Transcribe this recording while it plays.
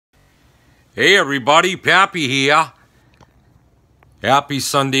Hey everybody, Pappy here. Happy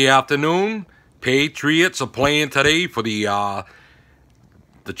Sunday afternoon. Patriots are playing today for the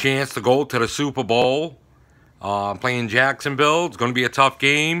chance to go to the Super Bowl. Playing Jacksonville. It's going to be a tough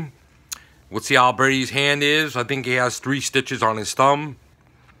game. We'll see how Brady's hand is. I think he has 3 stitches on his thumb.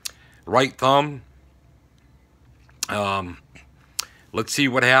 Right thumb. Let's see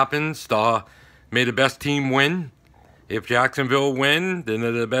what happens. May the best team win. If Jacksonville win, then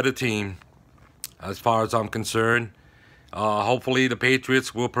they're the better team, as far as I'm concerned. Hopefully the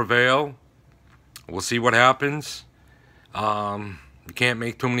Patriots will prevail. We'll see what happens. You can't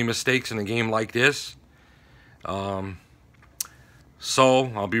make too many mistakes in a game like this. So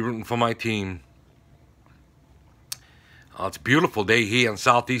I'll be rooting for my team. It's a beautiful day here in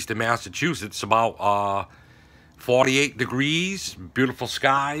southeastern Massachusetts. About 48 degrees, beautiful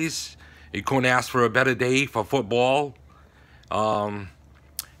skies. You couldn't ask for a better day for football.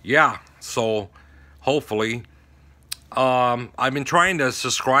 Yeah, so hopefully. I've been trying to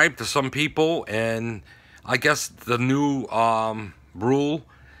subscribe to some people, and I guess the new rule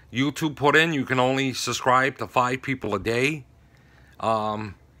YouTube put in, you can only subscribe to 5 people a day.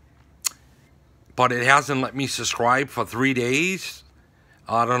 But it hasn't let me subscribe for 3 days.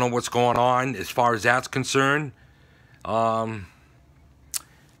 I don't know what's going on as far as that's concerned. They're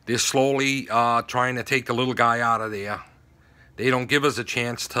slowly trying to take the little guy out of there. They don't give us a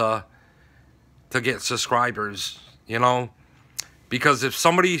chance to get subscribers, you know, because if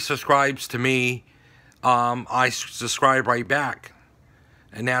somebody subscribes to me, I subscribe right back,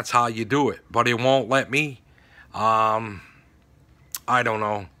 and that's how you do it. But it won't let me. I don't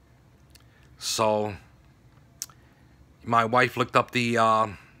know. So my wife looked up the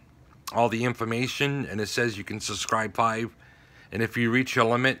all the information, and it says you can subscribe 5, and if you reach your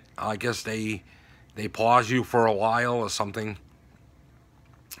limit, I guess they pause you for a while or something.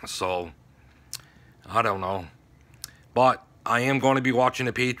 So I don't know. But I am going to be watching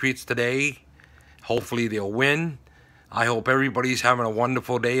the Patriots today. Hopefully they'll win. I hope everybody's having a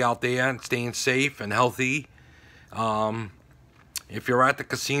wonderful day out there and staying safe and healthy. If you're at the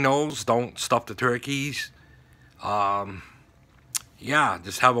casinos, don't stuff the turkeys. Yeah,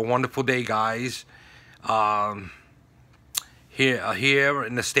 just have a wonderful day, guys. Here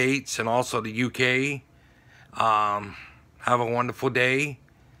in the States and also the UK, have a wonderful day.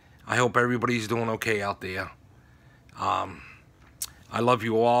 I hope everybody's doing okay out there. I love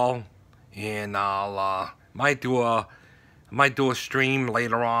you all, and I'll might do a stream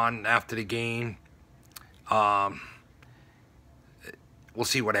later on after the game. We'll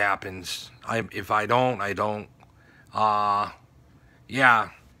see what happens. If I don't, I don't. Yeah,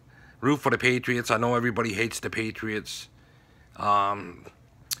 root for the Patriots. I know everybody hates the Patriots,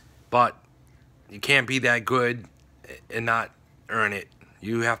 but you can't be that good and not earn it.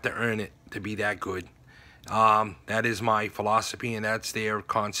 You have to earn it to be that good. That is my philosophy, and that's their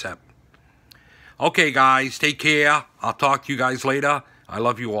concept. Okay, guys, take care. I'll talk to you guys later. I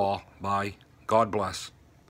love you all. Bye. God bless.